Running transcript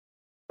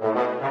If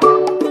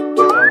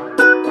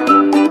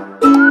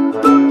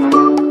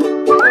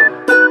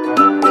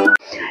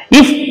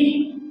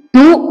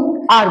two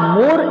or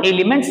more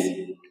elements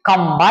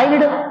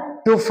combined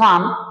to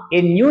form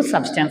a new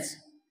substance,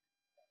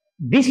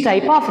 this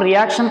type of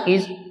reaction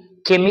is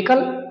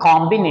chemical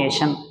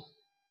combination.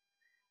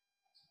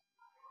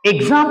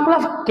 Example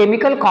of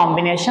chemical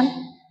combination: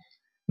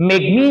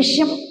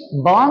 magnesium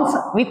bonds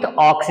with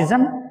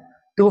oxygen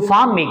to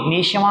form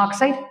magnesium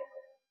oxide.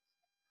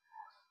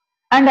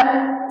 And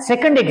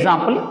second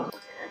example,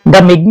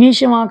 the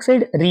magnesium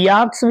oxide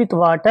reacts with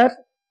water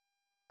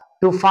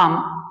to form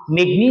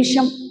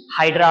magnesium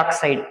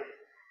hydroxide.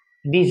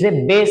 It is a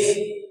base.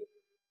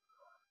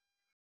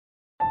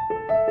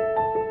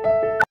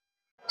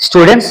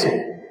 Students,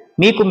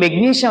 మీకు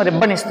magnesium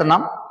ribbon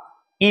ఇస్తున్నాం.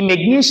 ఈ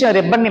magnesium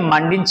ribbon ని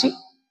మండించి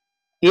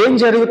ఏం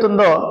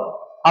జరుగుతుందో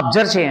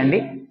observe చేయండి.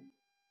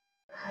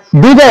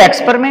 Do the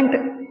experiment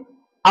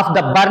of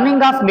the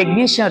burning of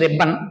magnesium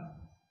ribbon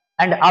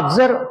and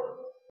observe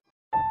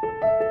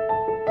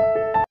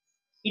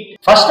it.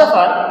 First of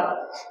all,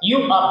 you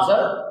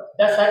observe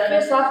the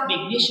surface of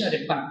magnesium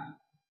ribbon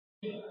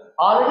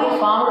already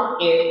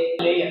formed a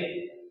layer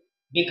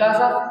because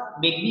of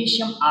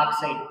magnesium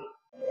oxide.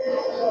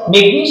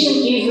 Magnesium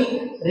is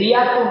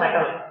reactive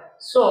metal,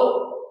 so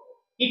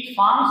it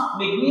forms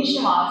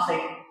magnesium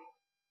oxide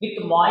with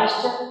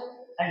moisture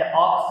and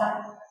oxygen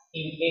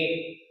in air.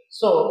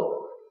 So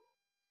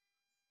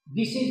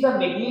this is the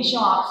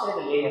magnesium oxide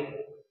layer.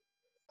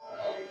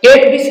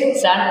 Take this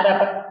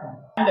sandpaper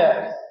and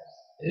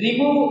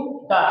remove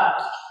the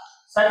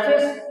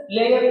surface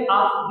layer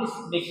of this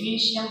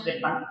magnesium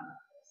ribbon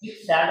with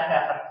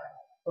sandpaper.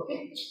 Okay,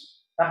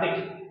 rub it.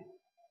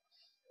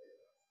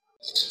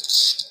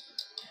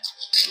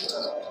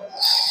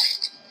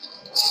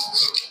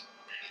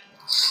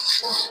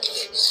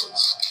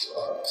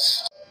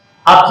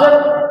 Observe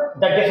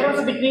the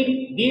difference between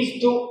these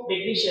two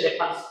magnesium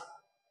ribbons.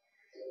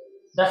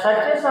 The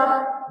surface of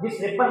this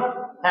ribbon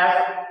has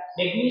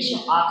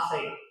magnesium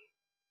oxide.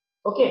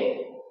 Okay,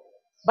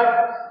 but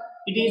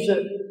it is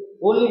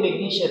only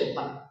magnesium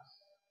ribbon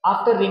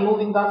after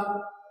removing of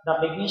the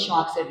magnesium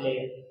oxide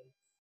layer.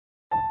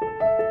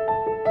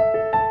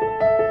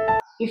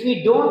 If we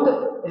don't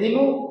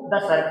remove the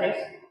surface,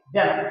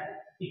 then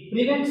it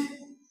prevents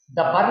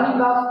the burning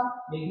of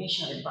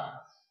magnesium ribbon.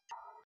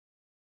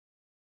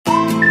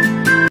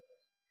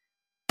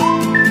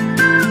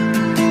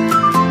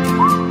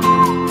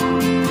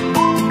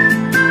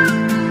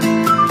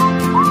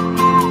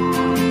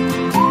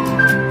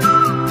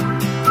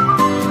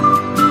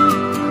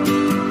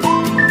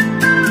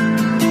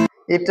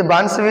 It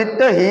burns with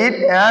heat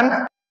and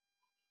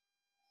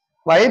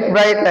white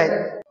bright light.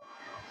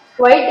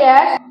 White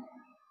ash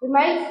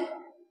remains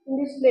in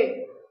this plate.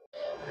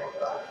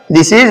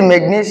 This is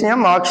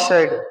magnesium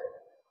oxide.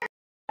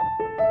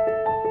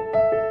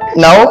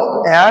 Now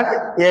add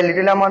a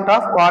little amount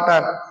of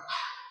water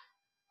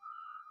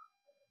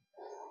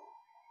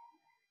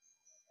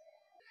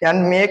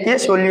and make a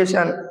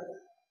solution.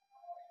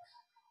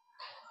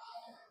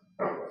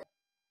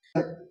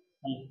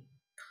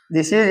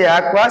 This is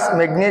aqueous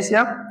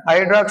magnesium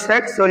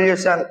hydroxide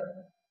solution.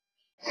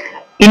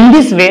 In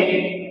this way,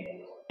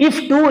 if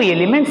two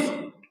elements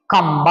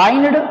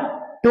combined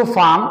to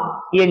form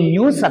a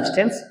new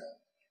substance,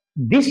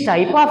 this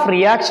type of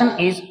reaction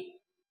is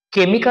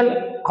chemical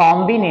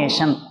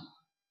combination.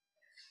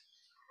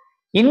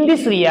 In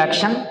this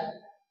reaction,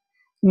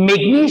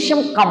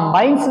 magnesium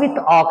combines with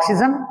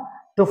oxygen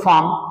to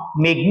form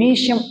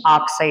magnesium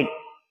oxide,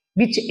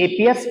 which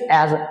appears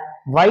as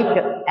white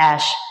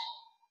ash.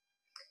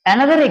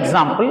 Another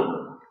example,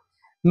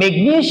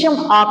 magnesium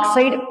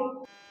oxide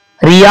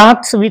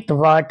reacts with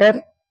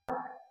water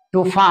to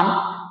form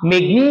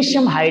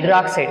magnesium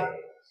hydroxide.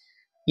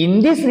 In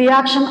this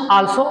reaction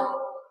also,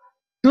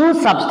 two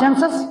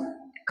substances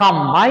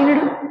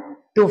combined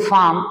to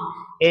form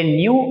a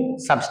new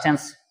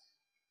substance.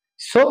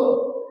 So,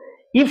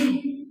 if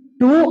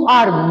two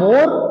or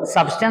more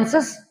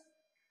substances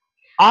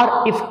or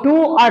if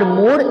two or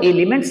more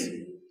elements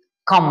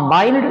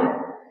combined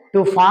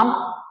to form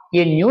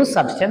a new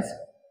substance,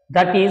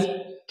 that is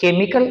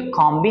chemical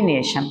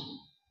combination.